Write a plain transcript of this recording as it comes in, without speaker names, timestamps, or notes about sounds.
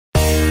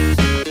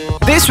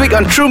This week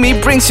on True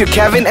Me brings you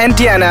Kevin and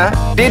Diana.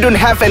 They don't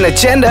have an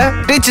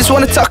agenda, they just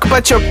want to talk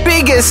about your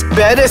biggest,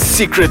 baddest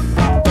secret.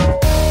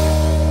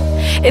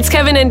 It's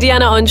Kevin and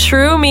Diana on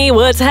True Me.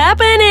 What's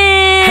happening?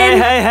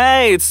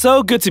 Hey, it's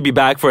so good to be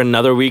back for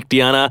another week,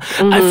 Diana.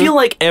 I feel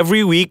like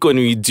every week when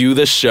we do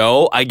the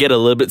show, I get a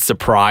little bit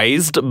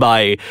surprised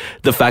by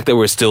the fact that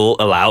we're still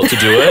allowed to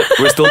do it.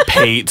 We're still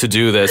paid to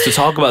do this, to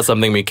talk about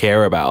something we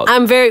care about.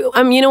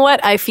 You know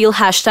what? I feel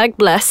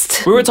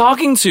 #blessed. We were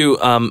talking to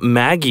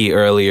Maggie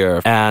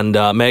earlier, and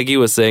Maggie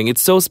was saying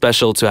it's so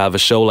special to have a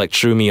show like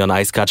True Me on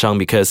Ice Kachang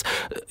because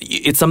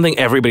it's something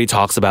everybody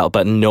talks about,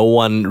 but no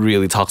one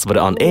really talks about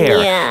it on air.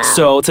 Yeah.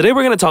 So today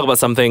we're going to talk about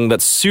something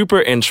that's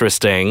super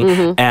interesting,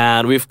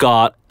 and we've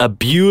got a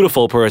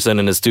beautiful person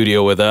in the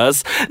studio with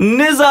us,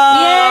 Nizar!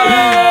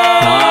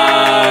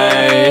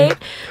 Hi!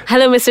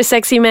 Hello, Mr.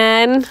 Sexy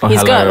Man.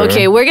 He's good.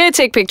 Okay, we're going to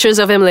take pictures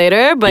of him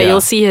later, but you'll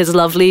see his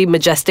lovely,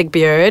 majestic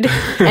beard.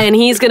 And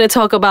he's going to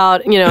talk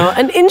about,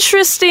 an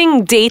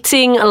interesting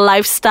dating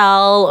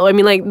lifestyle. I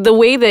mean, like, the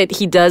way that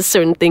he does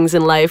certain things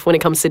in life when it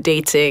comes to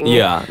dating.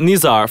 Yeah.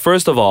 Nizar,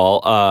 first of all,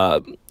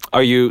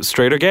 are you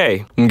straight or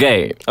gay?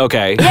 Gay.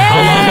 Okay.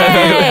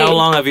 How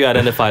long have you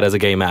identified as a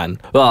gay man?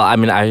 Well, I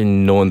mean, I've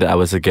known that I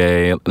was a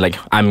gay. Like,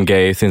 I'm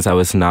gay since I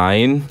was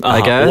 9,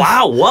 I guess.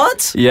 Wow,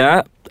 what?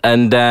 Yeah.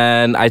 And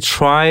then I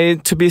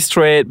tried to be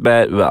straight,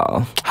 but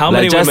well, how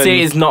many just women?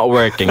 say it's not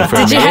working for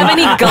me. Did you have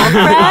any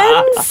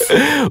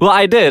girlfriends? Well,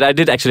 I did. I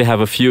did actually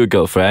have a few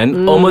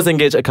girlfriends. Almost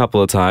engaged a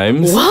couple of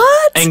times.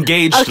 What?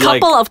 Engaged a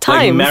couple of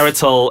times. Like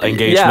marital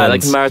engagement. Yeah,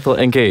 like marital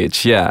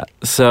engaged. Yeah.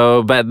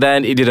 So, but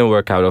then it didn't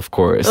work out, of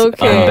course.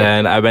 Okay. And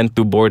then I went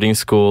to boarding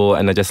school,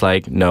 and I just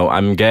like, no,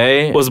 I'm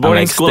gay. Was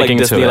boarding school like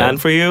Disneyland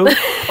for you?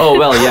 Oh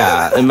well,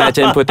 yeah.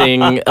 Imagine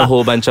putting a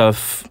whole bunch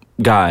of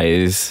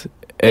guys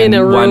in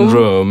one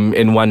room,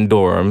 in one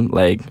dorm.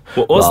 Like,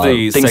 what was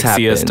the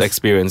sexiest happened.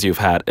 experience you've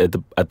had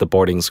at the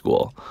boarding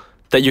school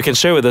that you can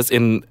share with us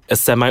in a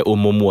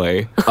semi-umum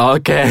way?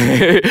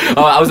 Okay.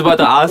 I was about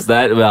to ask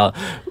that. Well,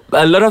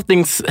 a lot of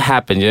things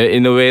happen,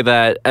 in a way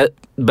that,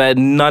 but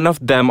none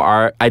of them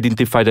are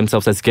identify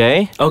themselves as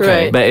gay.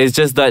 Okay. Right. But it's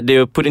just that they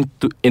were put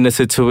in a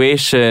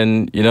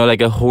situation,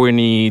 like a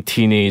horny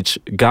teenage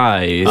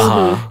guys,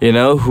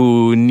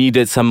 who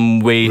needed some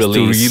ways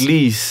to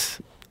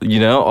release.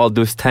 All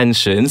those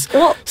tensions.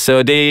 Well,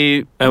 so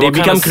they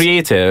become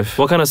creative.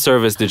 What kind of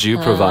service did you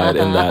provide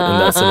in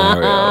that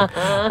scenario?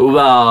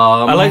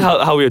 Well, I like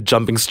how we're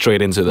jumping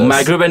straight into this.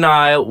 My group and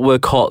I were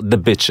called the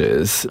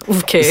Bitches.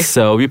 Okay.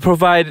 So we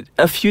provide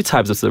a few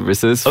types of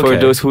services for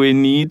those who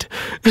in need.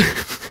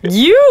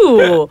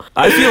 You!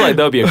 I feel like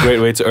that would be a great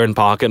way to earn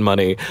pocket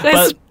money.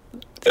 But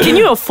Can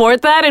you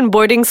afford that in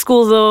boarding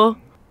school though?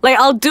 Like,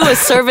 I'll do a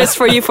service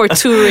for you for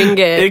 2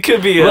 ringgit. it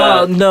could be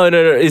Well, no.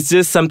 It's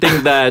just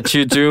something that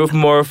you do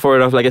more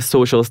for like a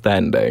social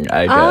standing,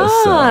 I guess.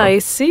 So. I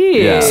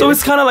see. Yeah. So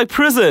it's kind of like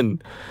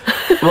prison.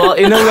 Well,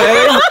 in a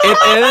way, it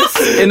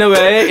is. In a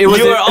way, it was.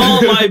 You are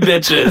all my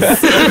bitches.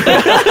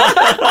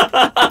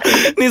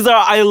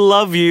 Nizar, I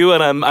love you,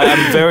 and I'm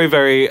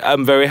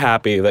very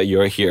happy that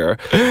you're here.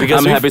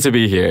 Because I'm happy to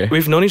be here.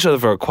 We've known each other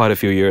for quite a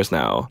few years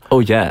now. Oh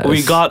yes.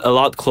 We got a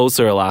lot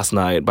closer last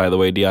night, by the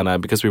way, Diana,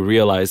 because I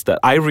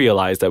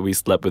realized that we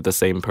slept with the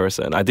same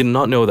person. I did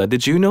not know that.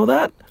 Did you know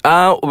that?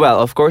 Well,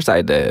 of course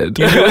I did.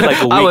 You knew it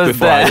like a week I was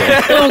before. there.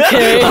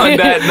 Okay. On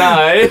that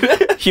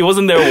night. He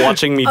wasn't there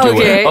watching me do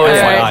Okay, it. all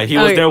FYI. right. He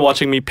was Okay. there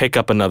watching me pick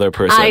up another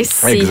person. I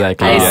see.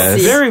 Exactly, I yes.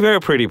 see. Very, very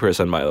pretty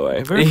person, by the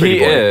way. Very pretty He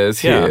boy. is.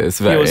 He is.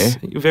 He was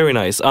very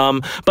nice.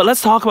 But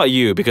let's talk about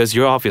you because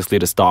you're obviously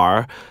the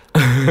star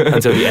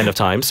until the end of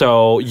time.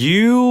 So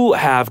you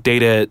have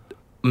dated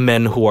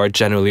men who are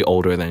generally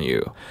older than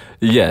you.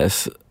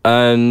 Yes.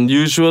 And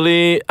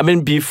usually, I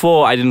mean,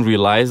 before I didn't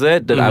realize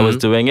it, that I was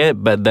doing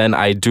it, but then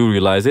I do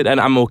realize it, and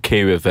I'm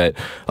okay with it,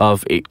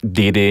 of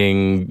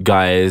dating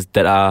guys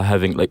that are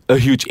having like a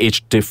huge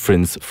age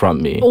difference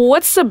from me.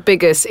 What's the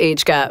biggest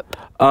age gap?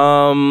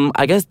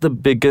 I guess the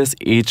biggest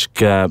age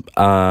gap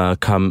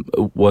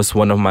was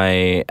one of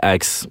my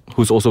ex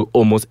who's also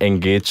almost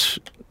engaged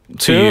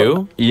To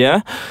you?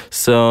 Yeah.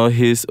 So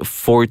he's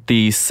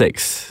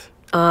 46.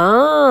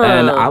 Ah.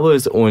 And I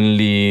was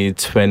only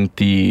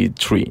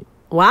 23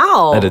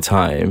 Wow. at the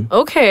time.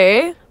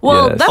 Okay.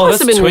 Well, Yes. that Oh, must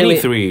that's have been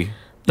 23.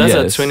 That's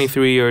Yes. a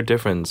 23-year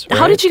difference, right?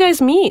 How did you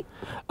guys meet?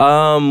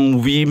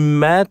 We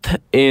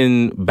met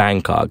in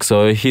Bangkok.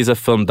 So he's a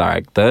film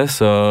director.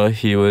 So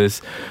he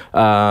was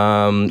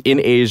in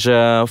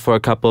Asia for a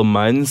couple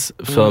months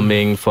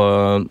filming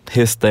for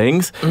his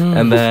things.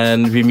 And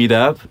then we meet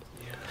up.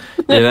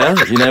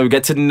 We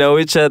get to know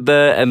each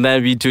other, and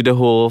then we do the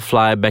whole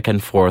fly back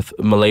and forth,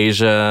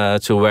 Malaysia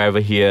to wherever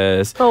he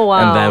is. Oh, wow.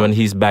 And then when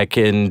he's back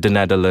in the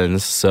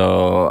Netherlands,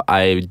 so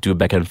I do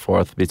back and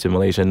forth between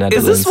Malaysia and Is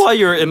Netherlands. this why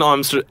you're in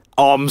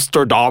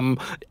Amsterdam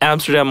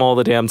all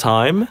the damn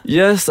time?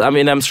 Yes, I'm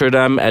in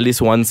Amsterdam at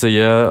least once a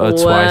year or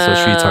twice or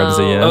 3 times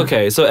a year.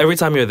 Okay, so every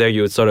time you're there,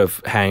 you would sort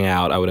of hang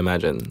out, I would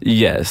imagine.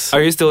 Yes.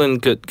 Are you still in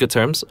good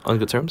terms? On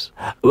good terms?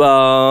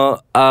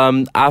 Well,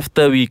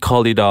 after we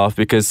called it off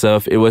because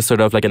of it was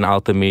sort of like an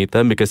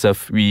ultimatum because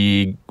of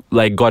we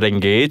like got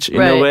engaged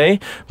in a way,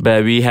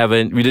 but we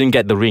didn't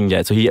get the ring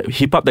yet. So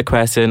he popped the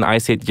question, I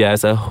said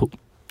yes,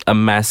 a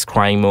mass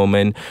crying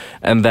moment,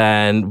 and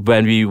then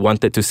when we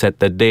wanted to set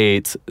the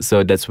date,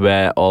 so that's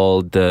where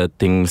all the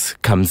things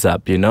comes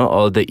up,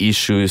 all the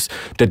issues,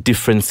 the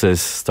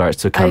differences starts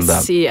to come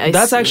up.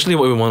 That's actually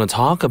what we want to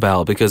talk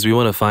about, because we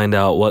want to find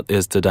out what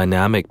is the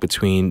dynamic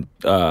between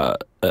a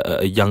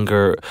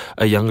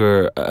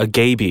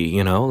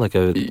gaby, like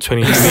a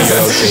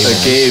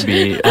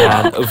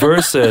 23-year-old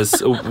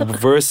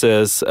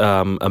versus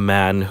a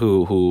man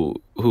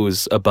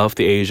who's above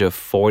the age of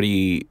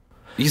 40.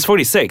 He's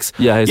 46.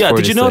 Yeah, he's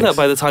 46. Did you know that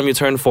by the time you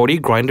turn 40,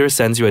 Grindr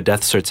sends you a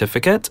death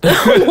certificate?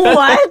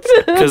 What?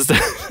 Because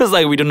it's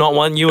like, we do not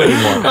want you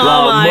anymore.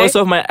 Most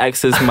of my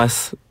exes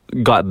must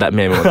got that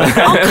memo.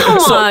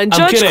 Come on,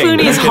 George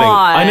Clooney's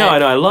hot. I know.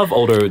 I love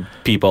older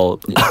people.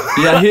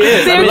 Yeah, he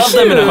is. I love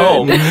them at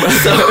home.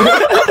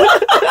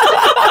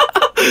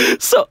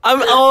 So I'm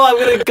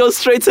gonna go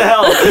straight to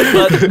hell.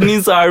 But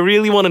Nizar, I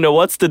really want to know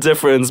what's the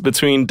difference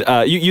between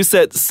you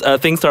said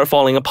things start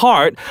falling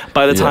apart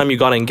by the time you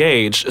got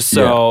engaged.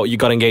 So you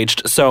got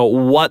engaged. So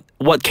what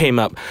came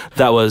up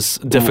that was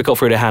difficult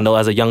for you to handle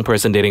as a young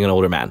person dating an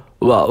older man?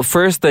 Well,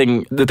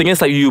 the thing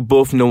is like you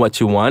both know what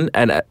you want,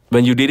 and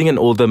when you're dating an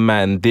older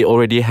man, they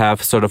already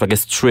have sort of like a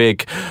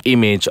strict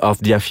image of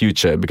their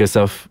future because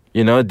of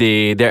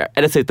they're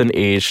at a certain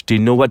age, they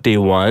know what they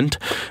want,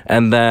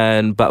 and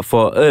then but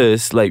for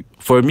us, like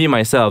for me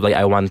myself, like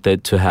I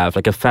wanted to have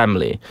like a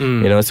family,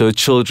 so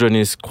children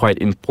is quite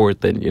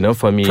important,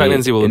 for me.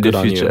 Pregnancy will in look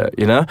the good future, on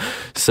you.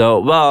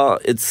 So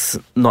it's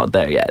not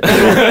there yet.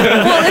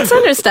 Well, it's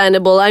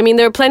understandable. I mean,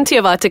 there are plenty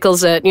of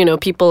articles that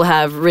people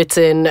have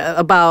written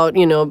about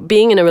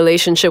being in a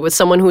relationship with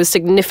someone who is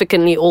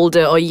significantly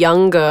older or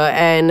younger,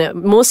 and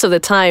most of the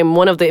time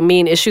one of the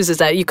main issues is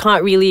that you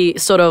can't really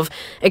sort of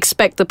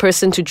expect the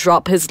person to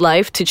drop his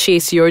life to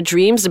chase your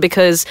dreams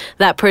because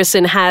that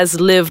person has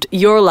lived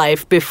your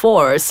life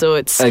before. So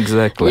it's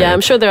exactly. Yeah,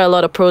 I'm sure there are a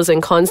lot of pros and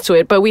cons to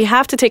it, but we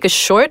have to take a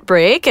short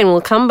break and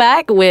we'll come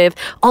back with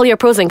all your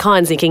pros and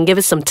cons. You can give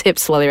us some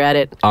tips while you're at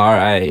it. All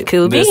right.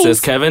 Cool beans. This is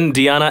Kevin,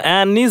 Diana,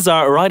 and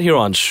Nizar right here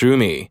on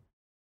Shroomy.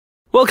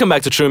 Welcome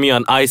back to Shroomy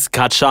on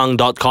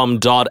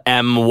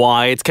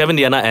icekachang.com.my. It's Kevin,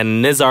 Diana,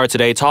 and Nizar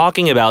today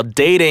talking about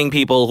dating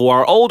people who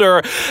are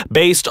older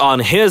based on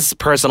his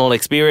personal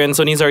experience.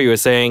 So Nizar, you were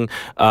saying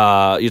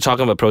you're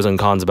talking about pros and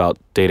cons about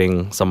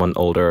dating someone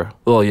older.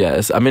 Well,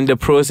 yes. I mean, the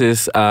pros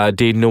is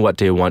they know what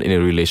they want in a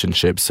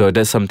relationship. So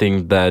that's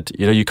something that,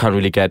 you can't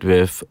really get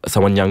with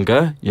someone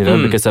younger,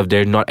 because of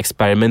they're not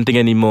experimenting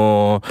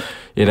anymore,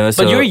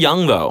 But you're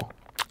young, though.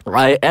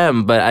 I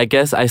am, but I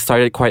guess I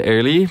started quite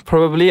early,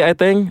 probably, I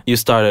think. You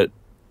started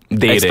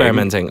dating.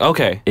 Experimenting.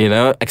 Okay.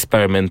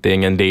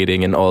 Experimenting and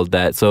dating and all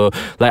that. So,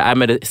 like,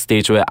 I'm at a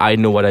stage where I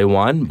know what I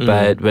want,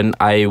 but when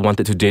I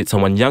wanted to date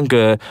someone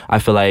younger, I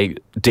feel like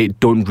they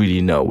don't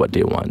really know what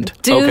they want.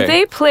 Do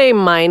they play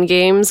mind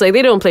games? Like,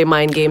 they don't play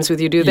mind games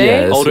with you, do they?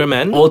 Yes. Older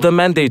men? Older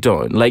men, they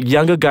don't. Like,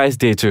 younger guys,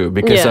 they do.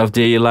 Because of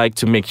they like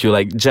to make you,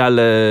 like,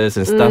 jealous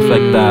and stuff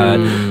like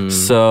that.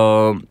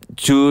 So,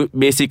 to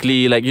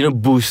basically, like,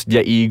 boost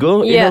their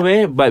ego in a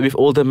way. But with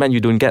older men, you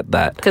don't get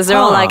that. Because they're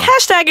all like,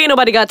 hashtag ain't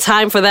nobody got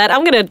time for that.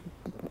 I'm going to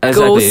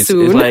go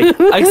soon.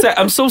 It's like,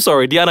 I'm so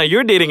sorry, Diana,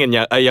 you're dating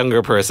a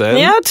younger person.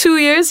 Yeah, 2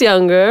 years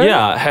younger.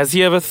 Yeah. Has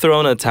he ever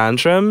thrown a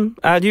tantrum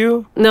at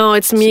you? No,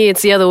 it's me.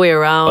 It's the other way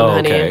around,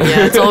 honey. Okay.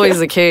 Yeah, it's always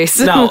the case.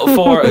 Now,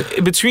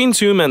 between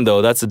two men,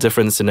 though, that's a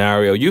different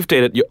scenario. You've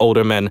dated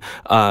older men.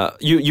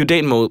 You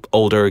date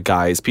older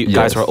guys,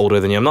 guys who are older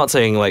than you. I'm not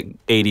saying like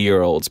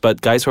 80-year-olds,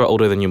 but guys who are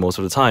older than you most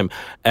of the time.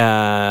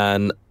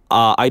 And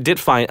I did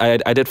find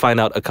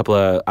out a couple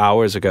of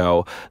hours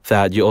ago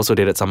that you also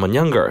dated someone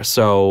younger.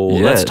 So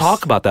let's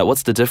talk about that.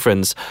 What's the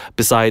difference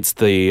besides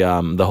the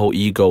whole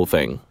ego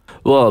thing?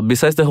 Well,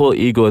 besides the whole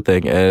ego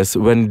thing is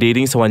when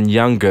dating someone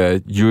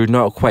younger, you're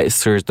not quite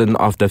certain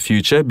of the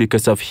future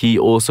because of he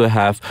also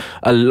have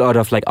a lot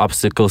of like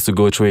obstacles to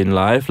go through in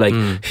life, like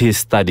his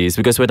studies.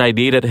 Because when I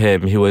dated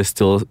him, he was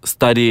still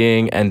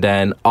studying and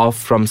then off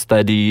from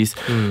studies.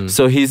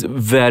 So he's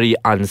very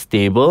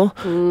unstable.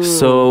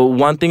 So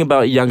one thing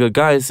about younger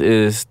guys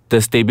is the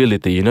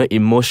stability,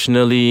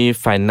 emotionally,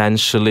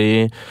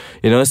 financially,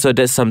 so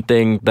that's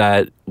something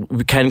that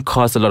can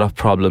cause a lot of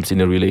problems in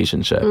a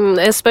relationship.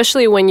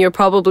 Especially when you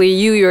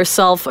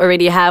yourself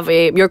already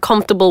you're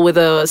comfortable with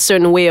a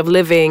certain way of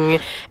living.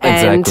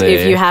 And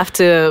if you have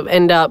to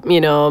end up,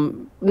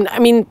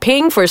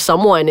 paying for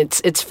someone,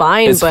 it's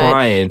fine. It's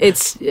fine.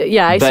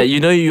 But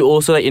you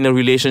also like in a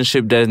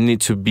relationship there need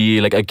to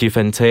be like a give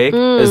and take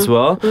as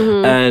well.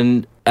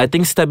 And I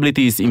think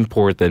stability is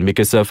important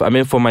because of,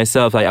 for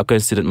myself, I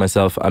consider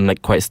myself, I'm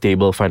like quite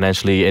stable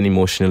financially and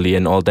emotionally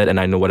and all that, and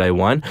I know what I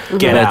want.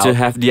 Get but out. to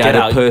have the Get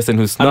other out. person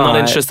who's I'm not not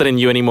interested in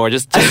you anymore.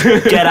 Just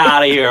get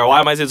out of here. Why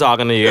am I still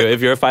talking to you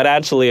if you're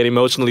financially and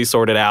emotionally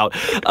sorted out?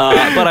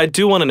 But I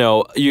do want to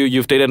know,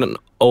 you've dated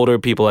older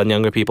people and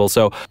younger people.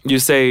 So you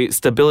say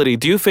stability.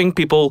 Do you think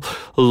people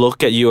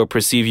look at you or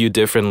perceive you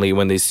differently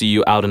when they see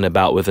you out and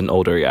about with an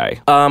older guy?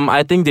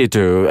 I think they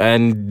do,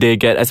 and they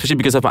get, especially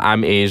because of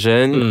I'm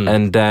Asian,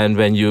 and then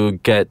when you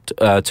get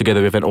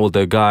together with an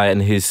older guy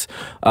and he's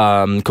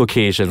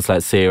Caucasians,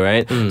 let's say,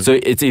 right? So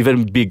it's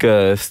even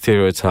bigger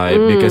stereotype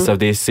because of,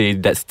 they say,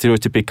 that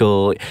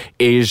stereotypical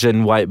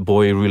Asian white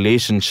boy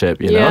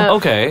relationship, you know?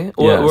 Okay.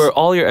 Yes. Were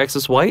all your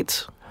exes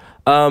white?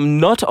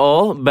 Not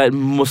all, but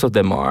most of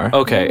them are.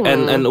 Okay,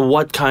 and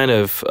what kind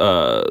of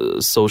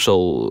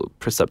social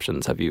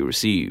perceptions have you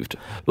received?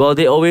 Well,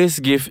 they always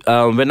give,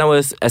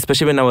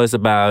 especially when I was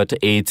about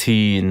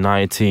 18,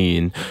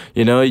 19,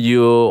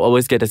 you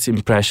always get this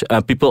impression,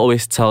 people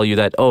always tell you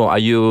that, oh, are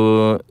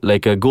you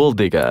like a gold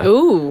digger?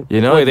 Ooh.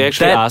 Wait, they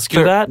actually ask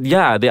you that?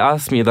 Yeah, they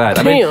asked me that.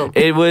 Damn.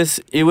 It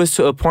was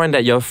to a point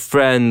that your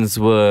friends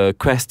were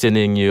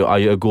questioning you, are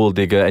you a gold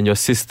digger? And your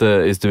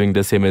sister is doing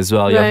the same as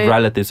well. Right. Your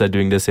relatives are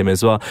doing the same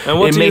as well. And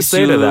what do you makes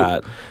say to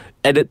that?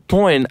 At that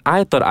point,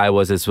 I thought I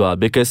was as well,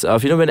 because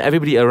of, when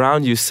everybody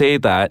around you say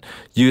that,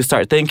 you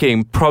start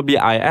thinking, probably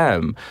I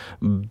am.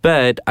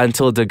 But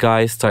until the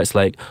guy starts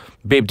like,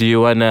 babe, do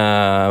you want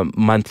a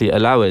monthly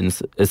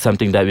allowance? It's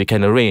something that we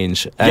can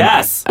arrange.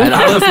 Yes! And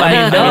I was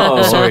like,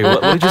 no. Sorry,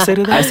 what did you say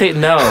to that? I said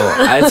no.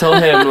 I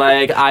told him,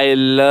 like, I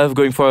love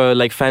going for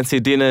like fancy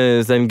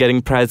dinners and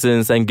getting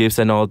presents and gifts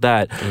and all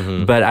that,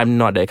 but I'm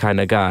not that kind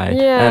of guy.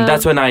 Yeah. And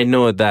that's when I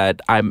know that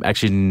I'm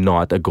actually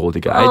not a gold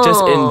digger. I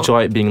just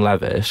enjoy being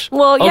lavish.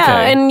 Well, yeah,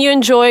 Okay. and you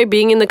enjoy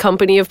being in the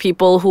company of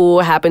people who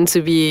happen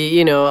to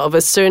be, of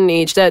a certain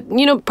age that,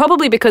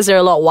 probably because they're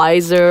a lot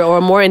wiser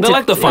or more into... They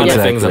like the finer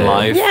Exactly. things in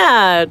life.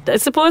 Yeah, I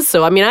suppose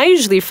so. I mean, I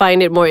usually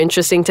find it more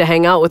interesting to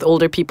hang out with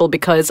older people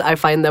because I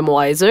find them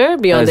wiser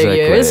beyond their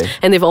years, Exactly.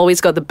 and they've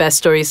always got the best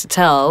stories to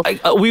tell.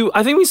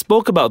 I think we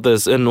spoke about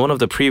this in one of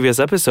the previous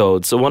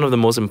episodes. So one of the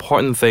most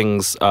important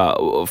things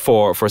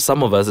for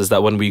some of us is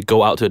that when we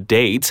go out to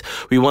date,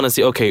 we want to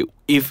see, okay,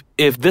 if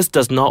this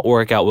does not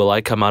work out, will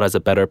I come out as a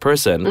better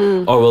person,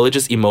 or will it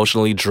just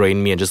emotionally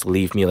drain me and just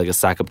leave me like a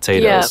sack of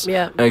potatoes?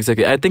 Yeah.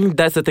 Exactly. I think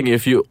that's the thing.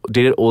 If you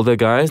dated older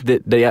guys,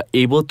 they are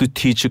able to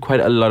teach you quite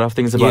a lot of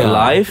things about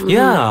life.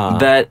 Yeah.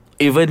 That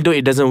even though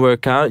it doesn't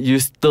work out, you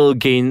still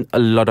gain a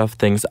lot of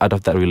things out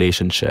of that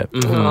relationship.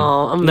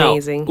 Oh,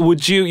 amazing. Now,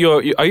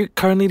 are you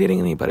currently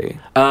dating anybody?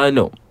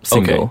 No,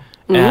 single.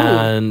 Okay.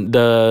 And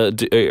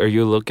are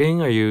you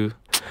looking? Are you?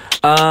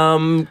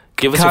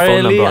 Give us your phone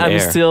Currently, number on I'm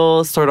air.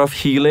 still sort of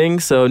healing,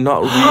 so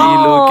not really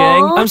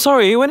looking. I'm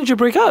sorry. When did you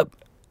break up?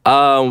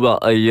 Well,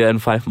 a year and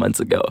 5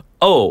 months ago.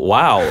 Oh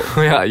wow.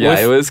 Yeah, With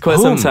it was quite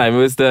some whom? time. It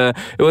was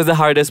the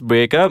hardest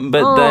breakup,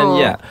 but then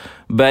yeah.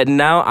 But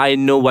now I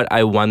know what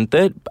I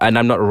wanted, and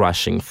I'm not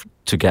rushing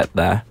to get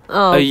there.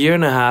 A year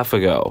and a half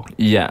ago.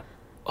 Yeah.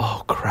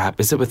 Oh crap!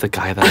 Is it with the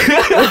guy that?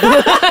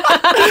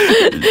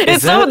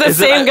 It's not the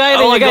same guy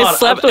that you guys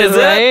slept with,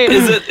 right?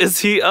 Is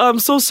he? I'm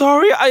so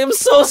sorry. I am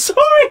so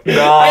sorry.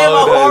 No, I am a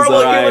that's horrible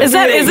alright. human Is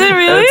it being.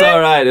 really? It's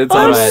alright. It's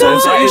I'm alright. so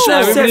It's, sorry. You it's should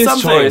have said everybody's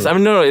something. choice.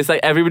 No. It's like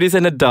everybody's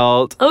an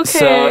adult.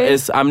 Okay.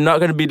 So I'm not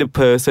gonna be the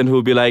person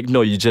who'll be like,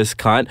 no, you just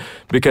can't,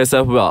 because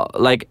of he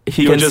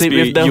You'll can just sleep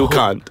be, with the you whole-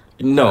 can't.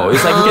 No,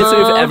 it's like he can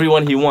sleep with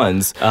everyone he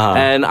wants, Uh-huh.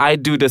 and I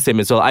do the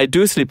same as well. I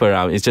do sleep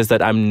around. It's just that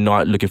I'm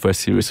not looking for a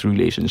serious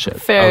relationship.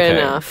 Fair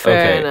enough.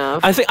 Fair enough.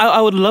 I think I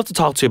would love to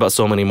talk to you about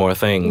so many more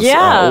things.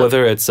 Yeah.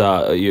 Whether it's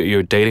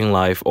your dating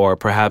life or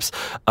perhaps,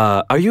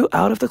 are you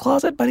out of the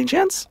closet by any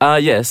chance?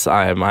 Yes,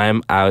 I am. I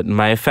am out.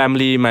 My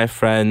family, my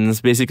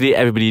friends, basically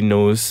everybody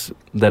knows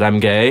that I'm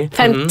gay.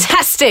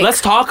 Fantastic.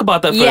 Let's talk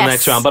about that for the Yes.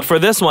 next round. But for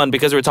this one,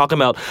 because we're talking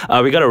about,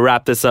 we got to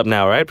wrap this up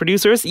now, right,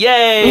 producers?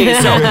 Yay!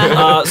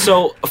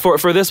 So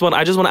for this one,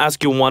 I just want to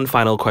ask you one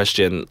final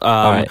question.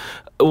 All right.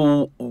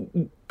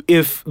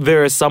 If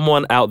there is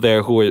someone out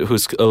there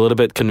who's a little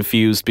bit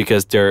confused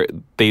because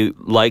they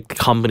like the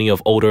company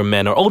of older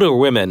men or older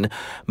women,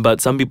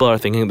 but some people are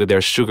thinking that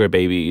they're sugar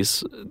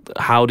babies,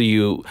 how do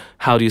you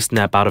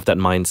snap out of that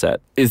mindset?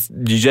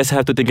 You just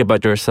have to think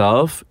about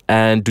yourself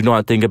and do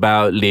not think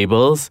about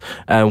labels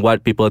and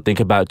what people think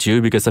about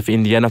you, because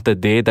in the end of the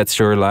day, that's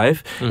your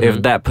life.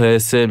 If that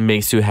person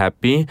makes you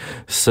happy,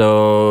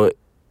 so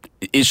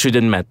it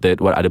shouldn't matter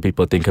what other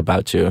people think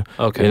about you.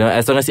 Okay.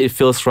 As long as it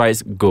feels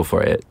right, go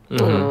for it.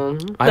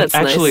 That's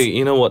Actually, nice.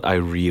 you know what I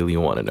really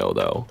want to know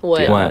though?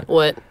 What? Diana?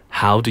 What?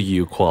 how do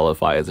you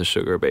qualify as a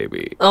sugar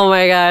baby? Oh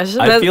my gosh.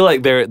 I feel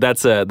like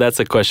that's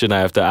a question I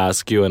have to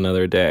ask you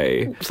another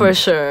day. For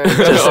sure.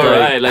 Just All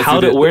like,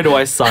 right, where do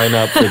I sign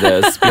up for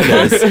this?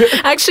 Because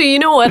Actually, you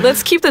know what?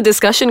 Let's keep the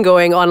discussion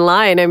going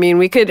online. I mean,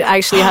 we could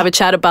actually have a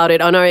chat about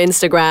it on our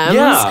Instagrams.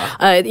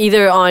 Yeah.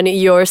 Either on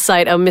your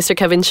site of Mr.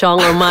 Kevin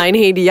Chong or mine,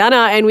 Hey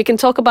Diana, and we can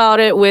talk about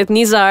it with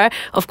Nizar.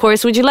 Of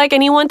course, would you like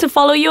anyone to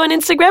follow you on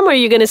Instagram, or are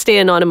you going to stay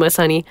anonymous,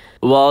 honey?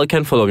 Well, you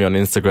can follow me on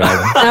Instagram.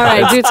 All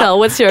right, do tell.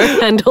 What's your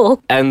handle?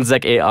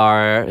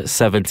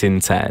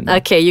 NZAR1710.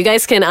 Okay, you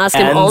guys can ask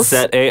him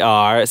also.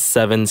 NZAR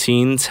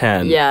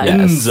 1710. Yeah.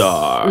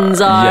 Nzar.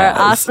 Nzar, Yes.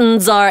 ask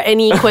Nzar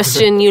any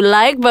question you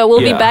like, but we'll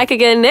be Yeah. back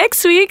again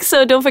next week,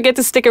 so don't forget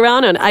to stick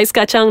around on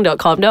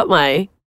icekachang.com.my.